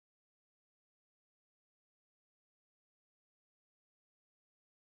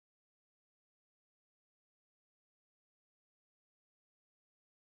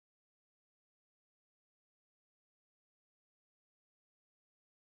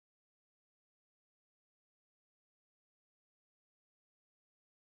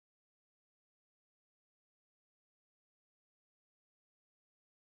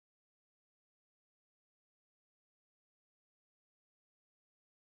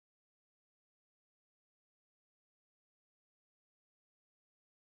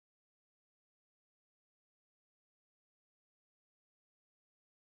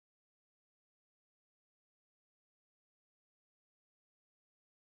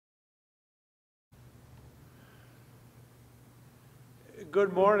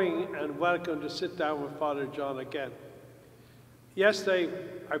Good morning and welcome to Sit Down with Father John again. Yesterday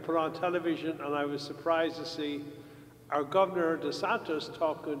I put on television and I was surprised to see our Governor DeSantis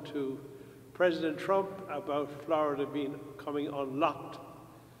talking to President Trump about Florida becoming unlocked.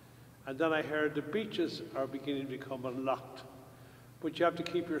 And then I heard the beaches are beginning to become unlocked, but you have to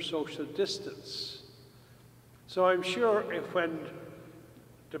keep your social distance. So I'm sure when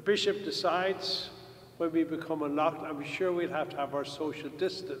the bishop decides when we become unlocked, I'm sure we'll have to have our social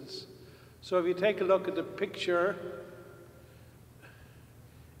distance. So if you take a look at the picture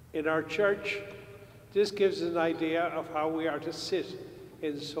in our church, this gives an idea of how we are to sit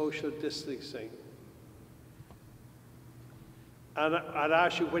in social distancing. And I'd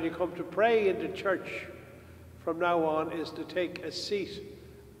ask you, when you come to pray in the church from now on, is to take a seat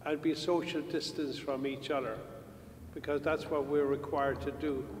and be social distance from each other, because that's what we're required to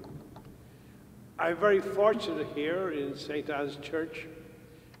do. I'm very fortunate here in St. Anne's Church.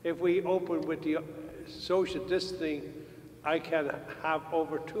 If we open with the social distancing, I can have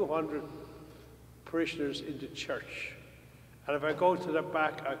over 200 parishioners in the church. And if I go to the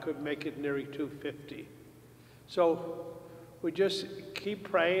back, I could make it nearly 250. So we just keep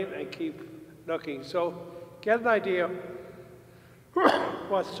praying and keep looking. So get an idea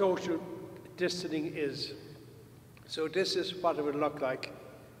what social distancing is. So this is what it would look like.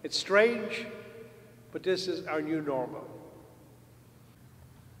 It's strange, but this is our new normal.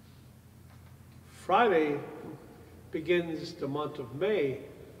 Friday begins the month of May,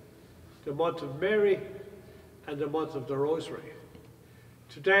 the month of Mary, and the month of the Rosary.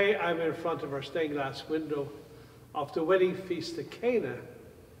 Today I'm in front of our stained glass window of the wedding feast at Cana,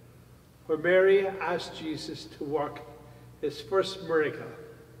 where Mary asked Jesus to work his first miracle,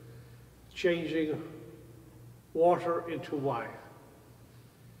 changing water into wine.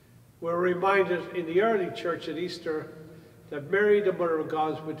 We're reminded in the early church at Easter that Mary, the Mother of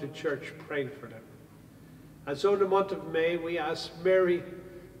God, went to church praying for them. And so in the month of May, we ask Mary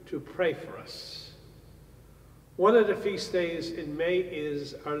to pray for us. One of the feast days in May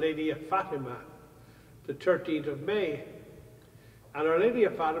is Our Lady of Fatima, the 13th of May. And Our Lady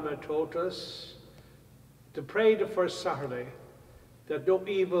of Fatima told us to pray the first Saturday that no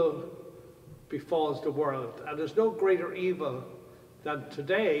evil befalls the world. And there's no greater evil than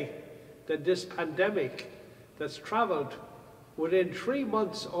today, than this pandemic that's traveled within 3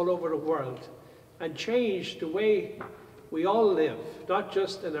 months all over the world and changed the way we all live, not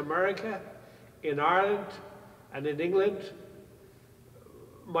just in America, in Ireland, and in England.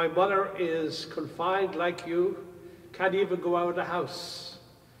 My mother is confined like you, can't even go out of the house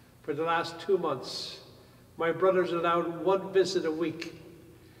for the last 2 months. My brother's allowed 1 visit a week,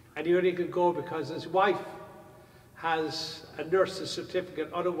 and he only could go because his wife has a nurse's certificate,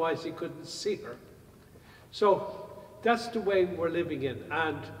 otherwise he couldn't see her. So that's the way we're living in.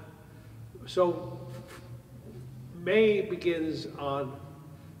 And so May begins on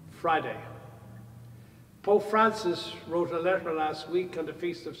Friday. Pope Francis wrote a letter last week on the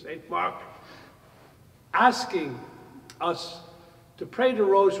Feast of St. Mark, asking us to pray the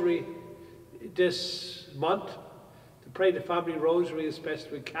Rosary this month, to pray the family Rosary as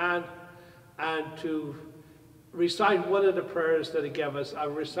best we can, and to recite one of the prayers that he gave us.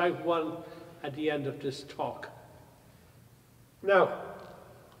 I'll recite one at the end of this talk. Now,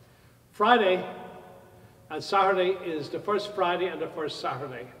 Friday and Saturday is the first Friday and the first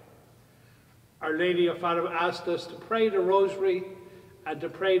Saturday. Our Lady of Fatima asked us to pray the Rosary and to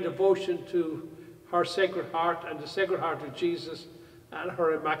pray devotion to her Sacred Heart and the Sacred Heart of Jesus and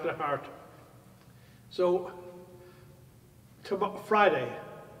her Immaculate Heart. So, Friday,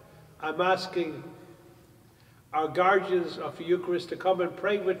 I'm asking our guardians of the Eucharist to come and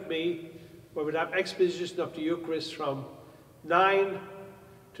pray with me, where we'll have exposition of the Eucharist from 9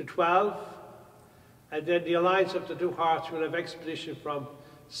 to 12, and then the Alliance of the Two Hearts will have exposition from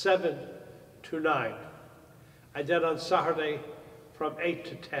 7 to 9, and then on Saturday from 8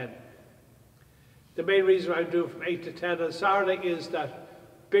 to 10. The main reason I'm doing from 8 to 10 on Saturday is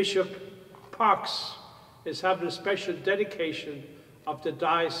that Bishop Parks is having a special dedication of the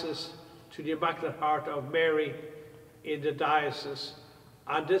diocese to the Immaculate Heart of Mary in the diocese,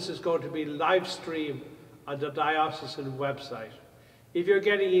 and this is going to be live streamed on the diocesan website. If you're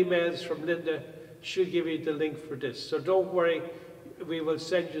getting emails from Linda, she'll give you the link for this, so don't worry, we will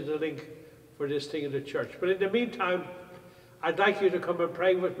send you the link for this thing in the church. But in the meantime, I'd like you to come and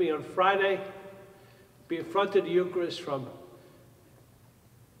pray with me on Friday, be in front of the Eucharist from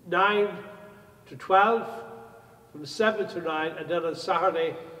 9 to 12, from 7 to 9, and then on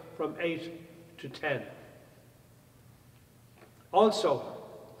Saturday from 8 to 10. Also,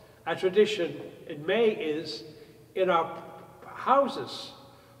 a tradition in May is in our houses,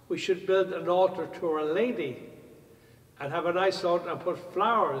 we should build an altar to Our Lady and have a nice altar and put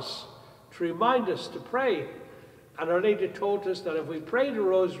flowers to remind us to pray. And Our Lady told us that if we pray the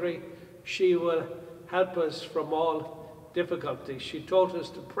rosary, she will help us from all difficulties. She told us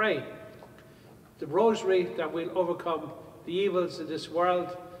to pray the rosary that we'll overcome the evils of this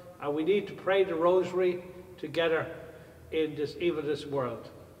world, and we need to pray the rosary together in this evilest world.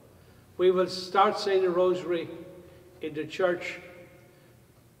 We will start saying the rosary in the church.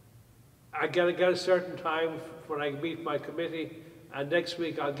 I get a certain time when I meet my committee, and next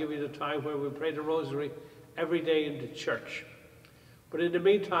week I'll give you the time where we pray the rosary every day in the church. But in the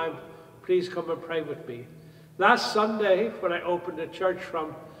meantime, please come and pray with me. Last Sunday, when I opened the church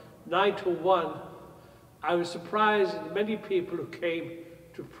from 9 to 1, I was surprised at many people who came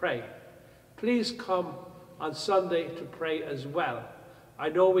to pray. Please come on Sunday to pray as well. I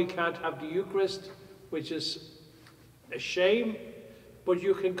know we can't have the Eucharist, which is a shame, but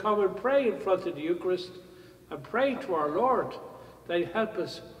you can come and pray in front of the Eucharist and pray to our Lord that He help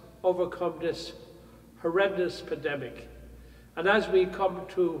us overcome this horrendous pandemic. And as we come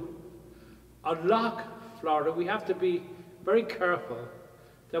to unlock Florida, we have to be very careful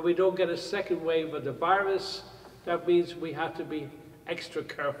that we don't get a second wave of the virus. That means we have to be extra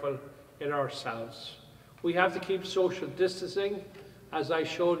careful in ourselves. We have to keep social distancing, as I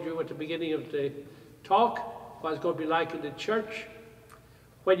showed you at the beginning of the talk, what it's going to be like in the church.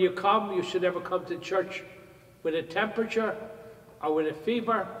 When you come, you should never come to church with a temperature or with a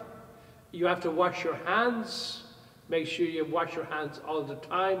fever. You have to wash your hands. Make sure you wash your hands all the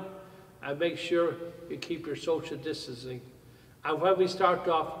time, and make sure you keep your social distancing. And when we start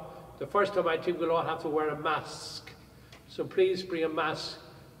off, the first time I think we'll all have to wear a mask. So please bring a mask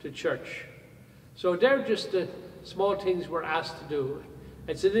to church. So they're just the small things we're asked to do.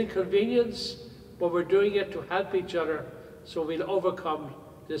 It's an inconvenience, but we're doing it to help each other so we'll overcome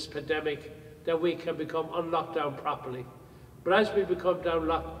this pandemic, that we can become unlocked down properly. But as we become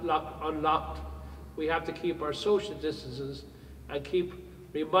unlocked, we have to keep our social distances and keep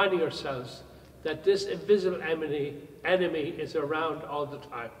reminding ourselves that this invisible enemy is around all the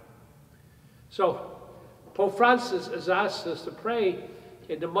time. So Pope Francis has asked us to pray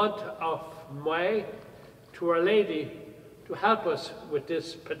in the month of May to Our Lady to help us with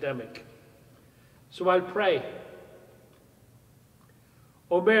this pandemic. So I'll pray.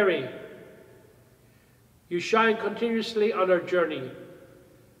 O Mary, you shine continuously on our journey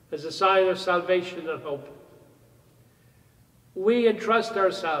as a sign of salvation and hope. We entrust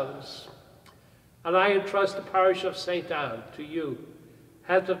ourselves, and I entrust the parish of Saint Anne to you,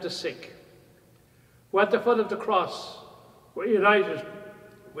 health of the sick, who at the foot of the cross were united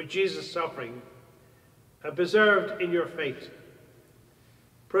with Jesus' suffering and preserved in your faith.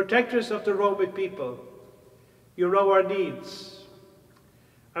 Protectors of the Roman people, you know our needs,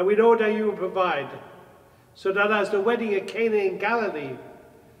 and we know that you will provide, so that as the wedding at Cana in Galilee,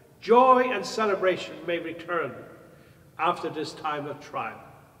 joy and celebration may return after this time of trial.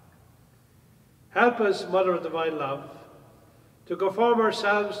 Help us, Mother of Divine Love, to conform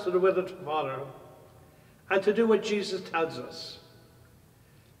ourselves to the will of the Father and to do what Jesus tells us.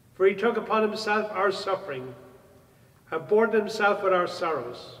 For He took upon Himself our suffering and bore Himself with our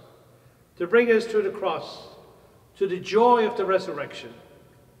sorrows to bring us to the cross, to the joy of the resurrection.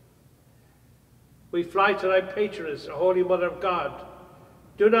 We fly to thy patroness, O Holy Mother of God.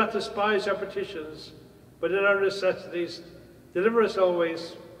 Do not despise our petitions, but in our necessities, deliver us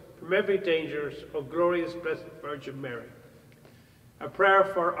always from every danger, O glorious blessed Virgin Mary. A prayer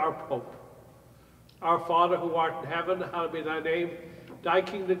for our Pope. Our Father, who art in heaven, hallowed be thy name. Thy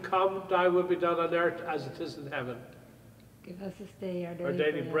kingdom come, thy will be done on earth as it is in heaven. Give us this day our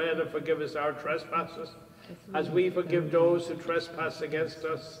daily bread, and forgive us our trespasses, as we forgive those who trespass against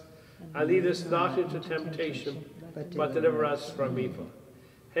us. And lead us not into temptation, but deliver us from evil.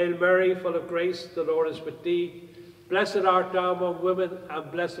 Hail Mary, full of grace, the Lord is with thee. Blessed art thou among women,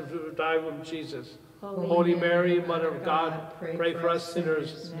 and blessed is the fruit of thy womb, Jesus. Holy Mary, Mother of God, pray for us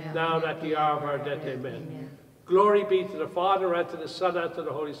sinners, now and at the hour of our death. Amen. Glory be to the Father, and to the Son, and to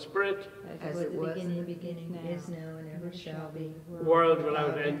the Holy Spirit. As it was in the beginning, is now, and ever shall be, world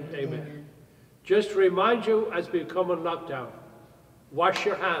without end. Amen. Just to remind you, as we come on lockdown, wash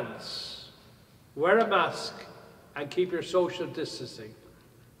your hands, wear a mask, and keep your social distancing.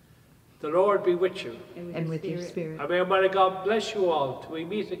 The Lord be with you. And with your spirit. And may Almighty God bless you all till we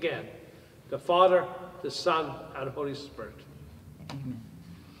meet again, the Father, the Son, and Holy Spirit. Amen.